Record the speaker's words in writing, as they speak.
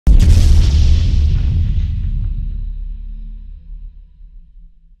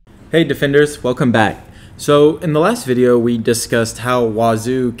Hey Defenders, welcome back. So in the last video we discussed how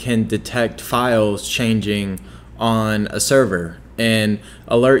Wazuh can detect files changing on a server and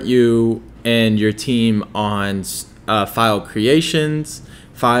alert you and your team on file creations,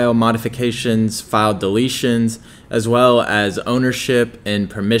 file modifications, file deletions, as well as ownership and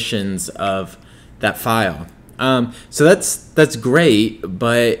permissions of that file. So that's great,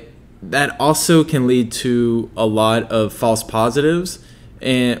 but that also can lead to a lot of false positives.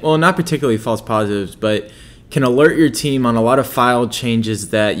 And well, not particularly false positives, but can alert your team on a lot of file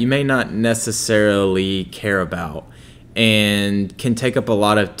changes that you may not necessarily care about, and can take up a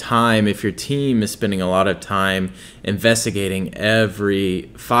lot of time if your team is spending a lot of time investigating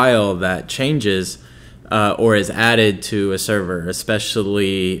every file that changes or is added to a server,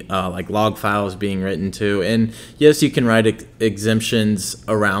 especially like log files being written to. And yes, you can write exemptions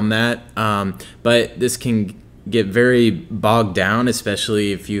around that, but this can get very bogged down,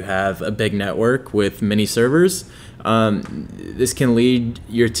 especially if you have a big network with many servers. This can lead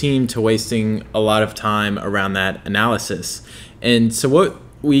your team to wasting a lot of time around that analysis. And so what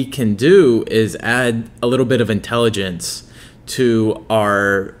we can do is add a little bit of intelligence to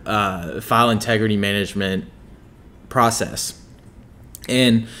our file integrity management process.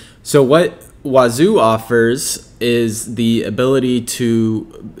 And so what Wazuh offers is the ability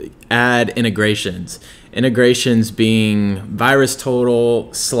to add integrations. Integrations being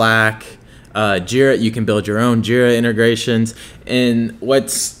VirusTotal, Slack, Jira. You can build your own Jira integrations. And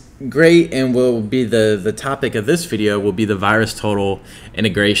what's great and will be the topic of this video will be the VirusTotal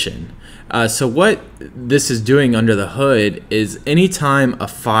integration. So what this is doing under the hood is anytime a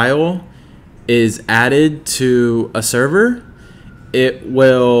file is added to a server, it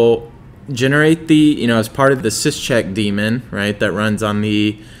will generate the, as part of the syscheck daemon, right, that runs on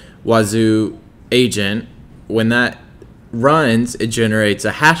the Wazuh agent. When that runs, it generates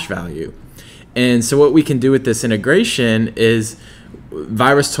a hash value. And so what we can do with this integration is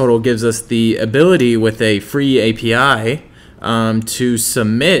VirusTotal gives us the ability with a free API to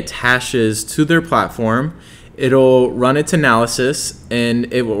submit hashes to their platform. It'll run its analysis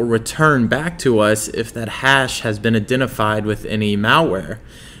and it will return back to us if that hash has been identified with any malware.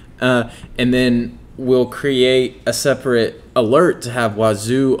 And then we'll create a separate alert to have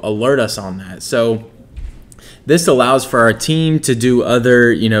Wazuh alert us on that. So this allows for our team to do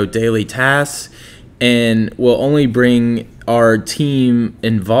other, daily tasks, and will only bring our team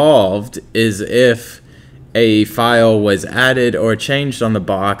involved is if a file was added or changed on the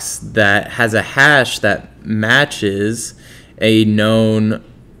box that has a hash that matches a known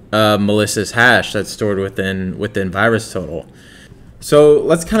malicious hash that's stored within VirusTotal. So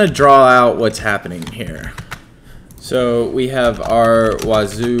let's kind of draw out what's happening here. So we have our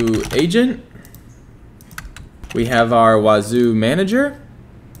Wazuh agent, we have our Wazuh manager,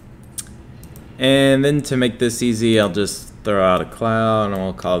 and then to make this easy, I'll just throw out a cloud and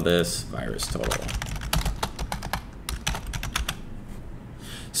we'll call this VirusTotal.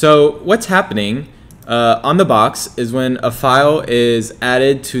 So what's happening on the box is when a file is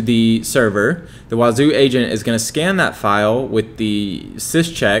added to the server, the Wazuh agent is going to scan that file with the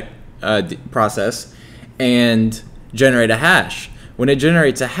syscheck process and generate a hash. When it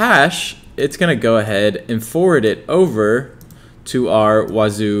generates a hash, it's going to go ahead and forward it over to our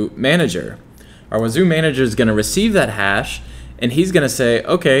Wazuh manager. Our Wazuh manager is going to receive that hash, and he's going to say,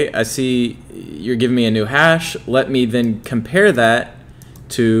 okay, I see you're giving me a new hash. Let me then compare that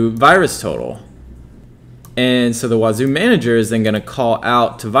to VirusTotal. And so the Wazuh manager is then going to call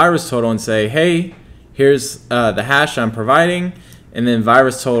out to VirusTotal and say, hey, here's the hash I'm providing. And then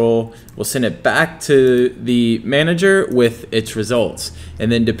VirusTotal will send it back to the manager with its results. And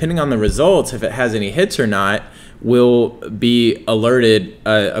then depending on the results, if it has any hits or not, will be alerted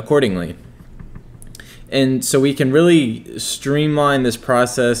accordingly. And so we can really streamline this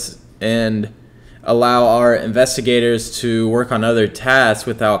process and allow our investigators to work on other tasks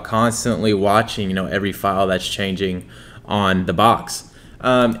without constantly watching, every file that's changing on the box.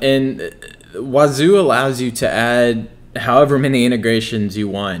 And Wazuh allows you to add however many integrations you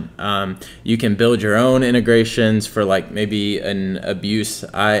want. You can build your own integrations for like maybe an abuse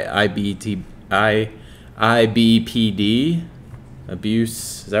IBPD.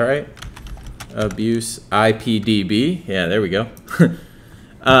 Abuse, is that right? Abuse IPDB. Yeah, there we go.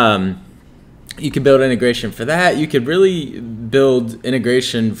 You could build integration for that. You could really build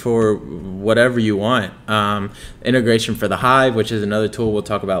integration for whatever you want. Integration for the Hive, which is another tool we'll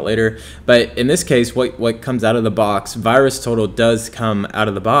talk about later. But in this case, what comes out of the box, VirusTotal does come out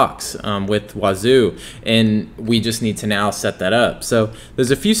of the box with Wazuh, and we just need to now set that up. So there's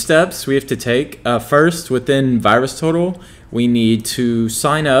a few steps we have to take. First, within VirusTotal, we need to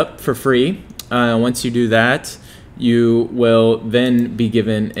sign up for free. Once you do that, you will then be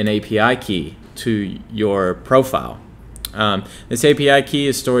given an API key to your profile. This API key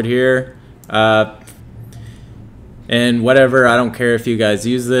is stored here. And whatever, I don't care if you guys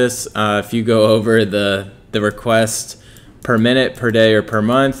use this. If you go over the request per minute, per day, or per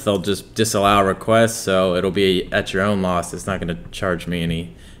month, they'll just disallow requests, so it'll be at your own loss. It's not going to charge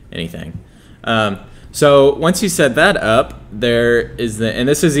me anything. So once you set that up, there is and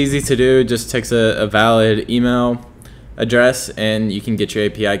this is easy to do, just takes a valid email address and you can get your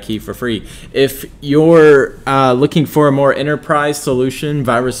API key for free. If you're looking for a more enterprise solution,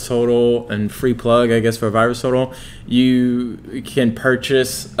 VirusTotal and free plug, I guess, for VirusTotal, you can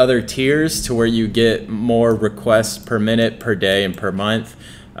purchase other tiers to where you get more requests per minute, per day, and per month.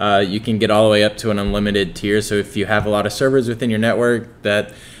 You can get all the way up to an unlimited tier. So if you have a lot of servers within your network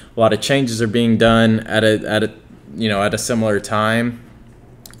that a lot of changes are being done at a similar time,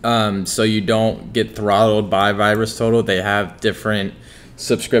 so you don't get throttled by VirusTotal, they have different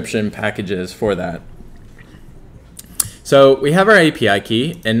subscription packages for that. So we have our API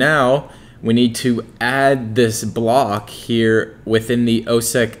key, and now we need to add this block here within the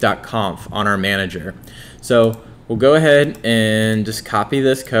osec.conf on our manager. So we'll go ahead and just copy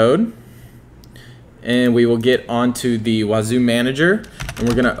this code, and we will get onto the Wazuh manager, and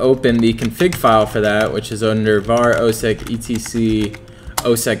we're going to open the config file for that, which is under var osec etc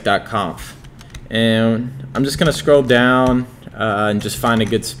osec.conf. And I'm just going to scroll down and just find a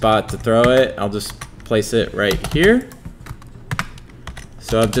good spot to throw it. I'll just place it right here.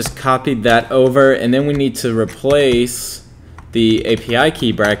 So I've just copied that over, and then we need to replace the API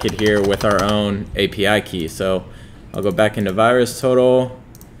key bracket here with our own API key. So I'll go back into VirusTotal,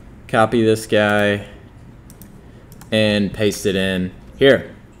 copy this guy, and paste it in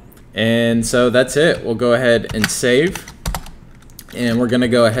here. And so that's it. We'll go ahead and save. And we're going to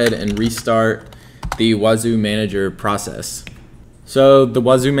go ahead and restart the Wazuh manager process. So the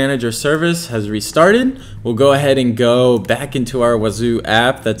Wazuh manager service has restarted. We'll go ahead and go back into our Wazuh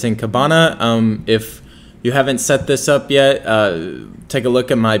app that's in Kibana. If you haven't set this up yet, take a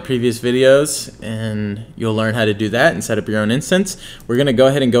look at my previous videos and you'll learn how to do that and set up your own instance. We're going to go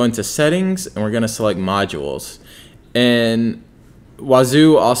ahead and go into settings, and we're going to select modules. And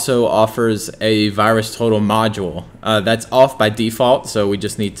Wazuh also offers a VirusTotal module. That's off by default, so we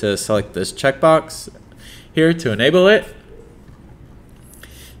just need to select this checkbox here to enable it.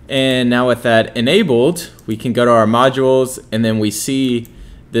 And now with that enabled, we can go to our modules, and then we see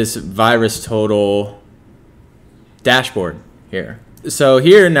this VirusTotal dashboard here. So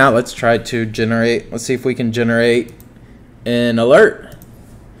here, now let's try to let's see if we can generate an alert.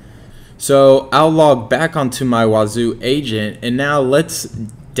 So I'll log back onto my Wazuh agent, and now let's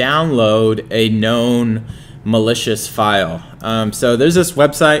download a known malicious file. So there's this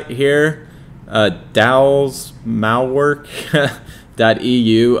website here, Dow's Malware.eu.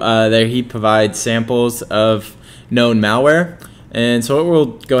 There he provides samples of known malware. And so what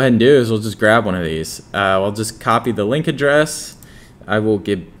we'll go ahead and do is we'll just grab one of these. I'll just copy the link address. I will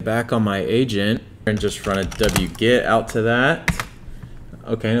get back on my agent and just run a wget out to that.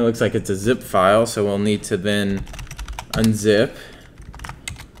 Okay, and it looks like it's a zip file, so we'll need to then unzip.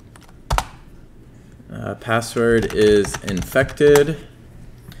 Password is infected.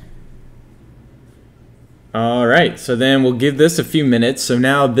 All right, so then we'll give this a few minutes. So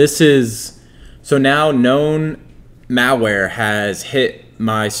now known malware has hit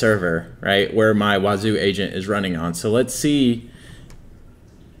my server, right, where my Wazuh agent is running on. So let's see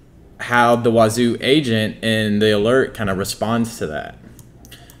how the Wazuh agent and the alert kind of responds to that.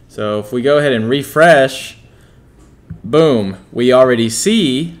 So if we go ahead and refresh, boom, we already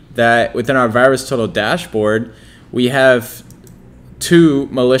see that within our VirusTotal dashboard, we have 2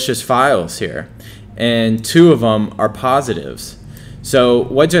 malicious files here, and 2 of them are positives. So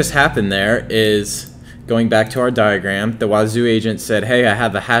what just happened there is, going back to our diagram, the Wazuh agent said, hey, I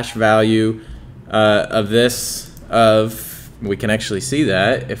have a hash value we can actually see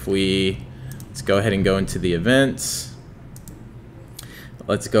that if let's go ahead and go into the events.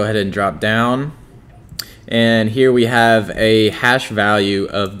 Let's go ahead and drop down, and here we have a hash value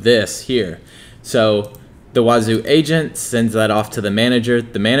of this here. So the Wazuh agent sends that off to the manager.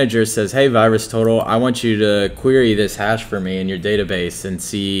 The manager says, hey, VirusTotal, I want you to query this hash for me in your database and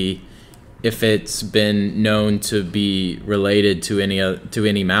see if it's been known to be related to any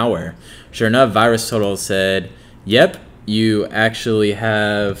malware. Sure enough, VirusTotal said, yep, you actually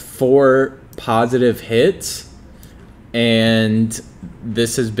have 4 positive hits, and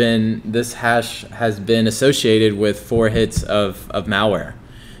this hash has been associated with 4 hits of malware.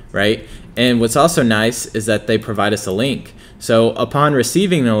 right? And what's also nice is that they provide us a link. So upon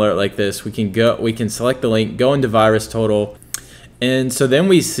receiving an alert like this, we can select the link, go into VirusTotal, and so then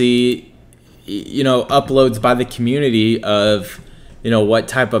we see, you know, uploads by the community of, you know, what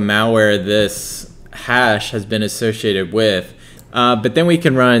type of malware this hash has been associated with. But then we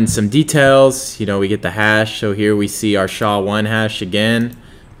can run some details. You know, we get the hash. So here we see our SHA-1 hash again,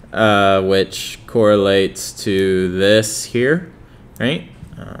 which correlates to this here, right?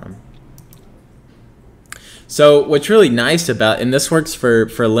 So what's really nice about, and this works for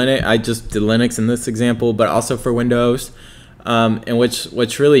Linux, I just did Linux in this example, but also for Windows. And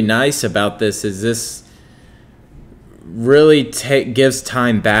what's really nice about this is this really gives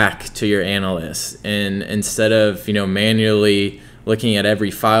time back to your analysts, and instead of, you know, manually looking at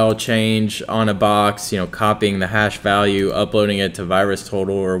every file change on a box, you know, copying the hash value, uploading it to VirusTotal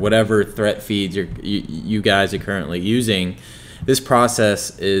or whatever threat feeds you guys are currently using, this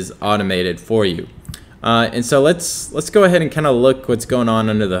process is automated for you. And so let's go ahead and kind of look what's going on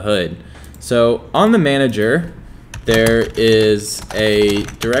under the hood. So on the manager, there is a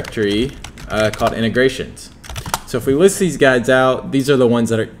directory called integrations. So if we list these guys out, these are the ones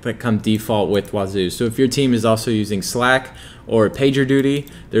that come default with Wazuh. So if your team is also using Slack or PagerDuty,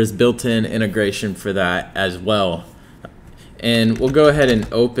 there's built-in integration for that as well. And we'll go ahead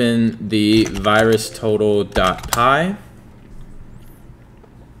and open the VirusTotal.py.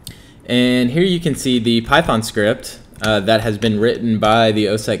 And here you can see the Python script that has been written by the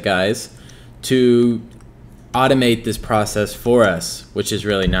OSEC guys to automate this process for us, which is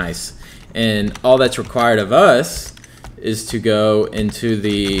really nice. And all that's required of us is to go into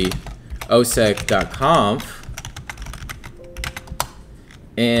the osec.conf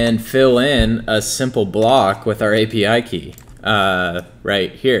and fill in a simple block with our API key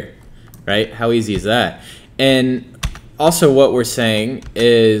right here, right? How easy is that? And also what we're saying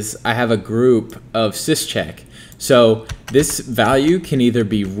is I have a group of syscheck. So this value can either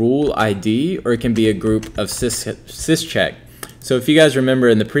be rule ID or it can be a group of syscheck. So if you guys remember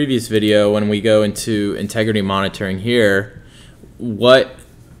in the previous video, when we go into integrity monitoring here,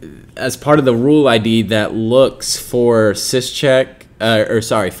 as part of the rule ID that looks for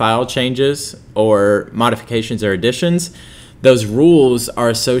file changes or modifications or additions, those rules are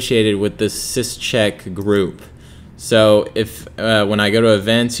associated with this syscheck group. So if when I go to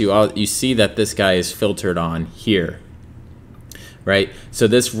events, you see that this guy is filtered on here, right? So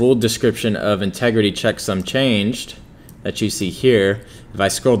this rule description of integrity checksum changed that you see here, if I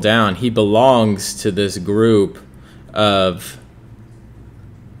scroll down, he belongs to this group of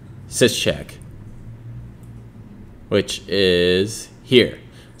syscheck, which is here.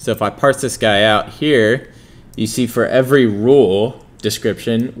 So if I parse this guy out here, you see for every rule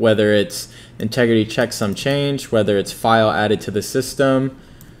description, whether it's integrity checksum change, whether it's file added to the system,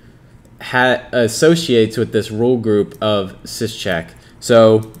 associates with this rule group of syscheck.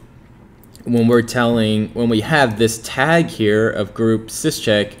 So when we have this tag here of group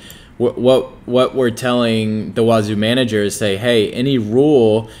syscheck, what we're telling the Wazuh manager is say, hey, any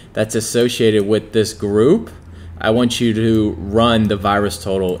rule that's associated with this group, I want you to run the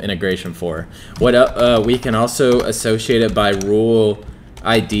VirusTotal integration for. We can also associate it by rule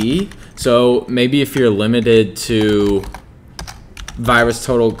ID. So maybe if you're limited to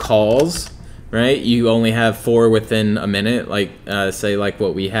VirusTotal calls, right? You only have 4 within a minute, like say like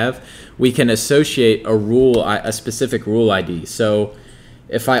what we have. We can associate a specific rule ID. So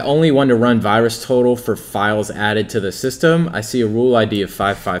if I only want to run VirusTotal for files added to the system, I see a rule ID of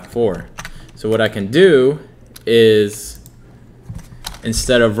 554. So what I can do is,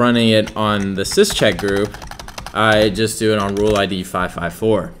 instead of running it on the syscheck group, I just do it on rule ID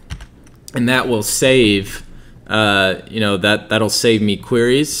 554, and that will save. That'll save me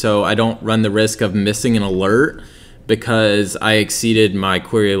queries, so I don't run the risk of missing an alert because I exceeded my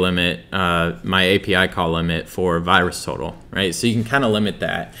query limit, my API call limit for VirusTotal, right? So you can kind of limit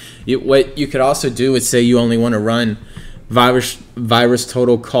that. What you could also do is say you only want to run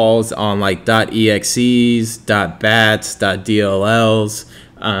VirusTotal calls on like .exes, .bats, .dlls.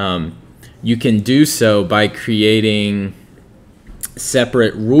 You can do so by creating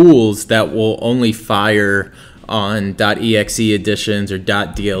separate rules that will only fire on .exe additions or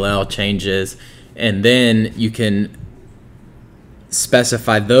 .dll changes, and then you can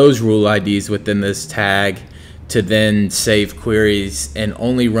specify those rule IDs within this tag to then save queries and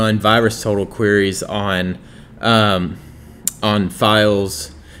only run VirusTotal queries on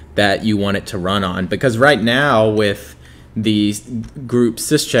files that you want it to run on. Because right now with the group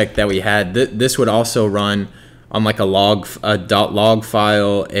syscheck that we had, this would also run on like a .log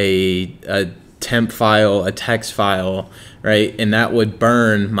file, a temp file, a text file, right? And that would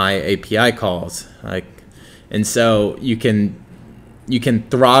burn my API calls. And so you can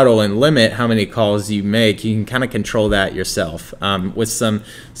throttle and limit how many calls you make. You can kind of control that yourself with some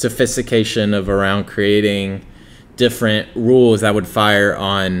sophistication of around creating different rules that would fire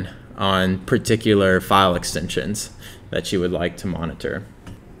on particular file extensions that you would like to monitor.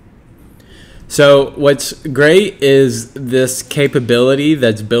 So what's great is this capability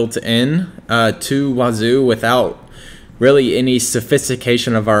that's built in to Wazuh without really any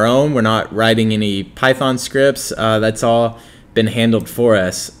sophistication of our own. We're not writing any Python scripts. That's all been handled for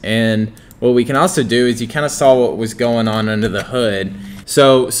us. And what we can also do is, you kind of saw what was going on under the hood.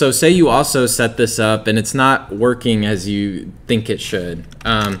 So say you also set this up and it's not working as you think it should.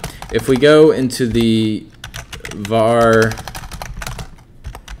 If we go into the var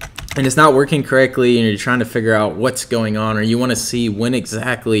and it's not working correctly and you're trying to figure out what's going on, or you want to see when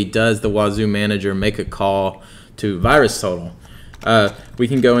exactly does the Wazuh manager make a call to VirusTotal, we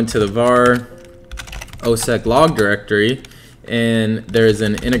can go into the var osec log directory, and there's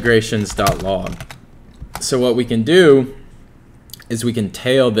an integrations.log. So what we can do is we can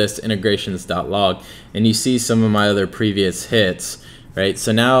tail this integrations.log, and you see some of my other previous hits, right?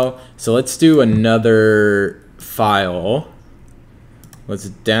 So let's do another file. Let's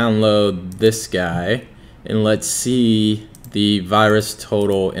download this guy, and let's see the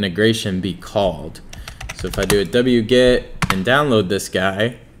VirusTotal integration be called. So if I do a wget and download this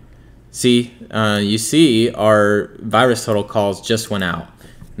guy, see, you see our VirusTotal calls just went out.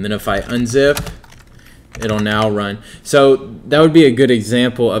 And then if I unzip, it'll now run. So that would be a good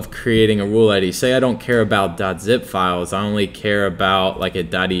example of creating a rule ID. Say I don't care about .zip files, I only care about like a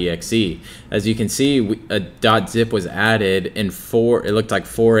 .exe. As you can see, a .zip was added, and it looked like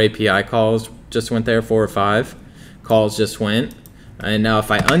 4 API calls just went there, 4 or 5 calls just went. And now if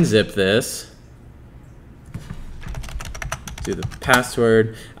I unzip this, do the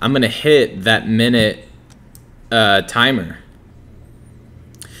password, I'm gonna hit that minute timer.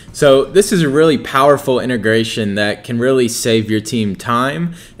 So this is a really powerful integration that can really save your team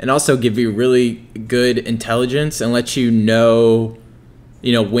time and also give you really good intelligence and let you know,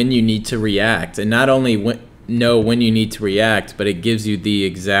 when you need to react. And not only know when you need to react, but it gives you the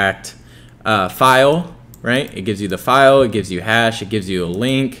exact file, right? It gives you the file, it gives you hash, it gives you a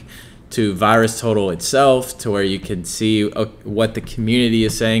link to VirusTotal itself, to where you can see what the community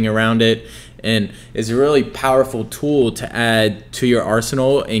is saying around it, and is a really powerful tool to add to your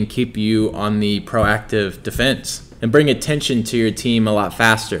arsenal and keep you on the proactive defense and bring attention to your team a lot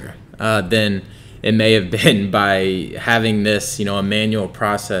faster than it may have been by having this, a manual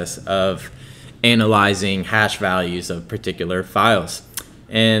process of analyzing hash values of particular files.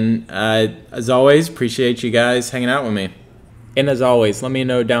 And as always, appreciate you guys hanging out with me. And as always, let me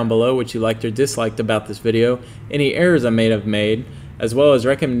know down below what you liked or disliked about this video, any errors I may have made, as well as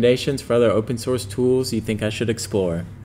recommendations for other open source tools you think I should explore.